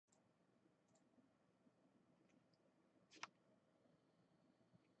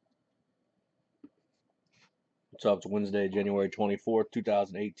What's up? It's Wednesday, January 24th,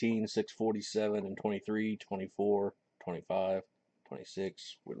 2018, 6:47 and 23, 24, 25,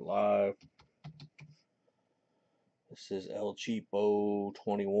 26. We're live. This is El Cheapo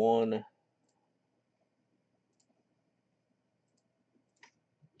 21.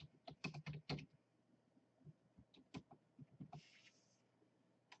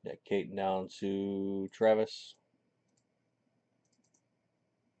 Got Caden down to Travis.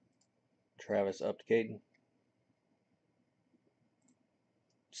 Travis up to Caden.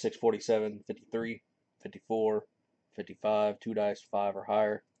 6:47, 53, 54, 55. Two dice, 5 or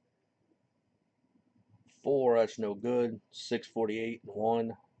higher. 4, that's no good. 6:48,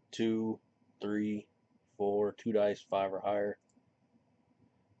 1, 2, 3, 4. Two dice, 5 or higher.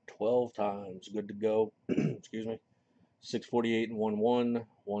 12 times. Good to go. Excuse me. 6:48 and 1 1,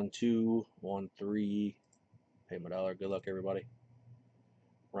 1 2, 1 3. Pay my dollar. Good luck, everybody.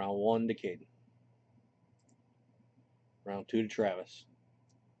 Round 1 to Caden. Round 2 to Travis.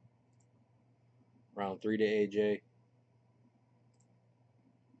 Round 3 to AJ.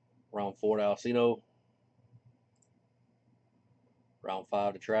 Round 4 to Alcino. Round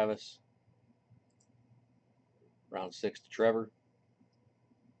 5 to Travis. Round 6 to Trevor.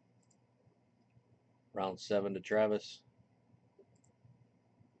 Round 7 to Travis.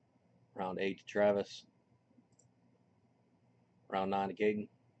 Round 8 to Travis. Round 9 to Caden.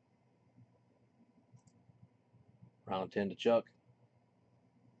 Round 10 to Chuck.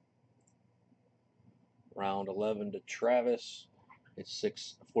 Round 11 to Travis. It's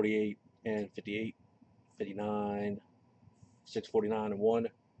 6:48 and 58, 59, 6:49 and 1,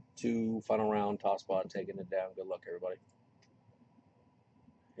 2. Final round, toss spot, taking it down. Good luck, everybody.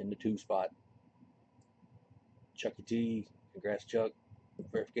 In the 2 spot. Chucky T. Congrats, Chuck.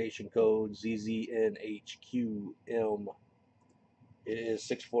 Verification code ZZNHQM. It is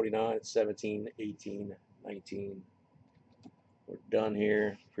 6:49, 17, 18, 19. We're done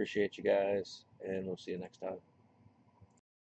here. Appreciate you guys, and we'll see you next time.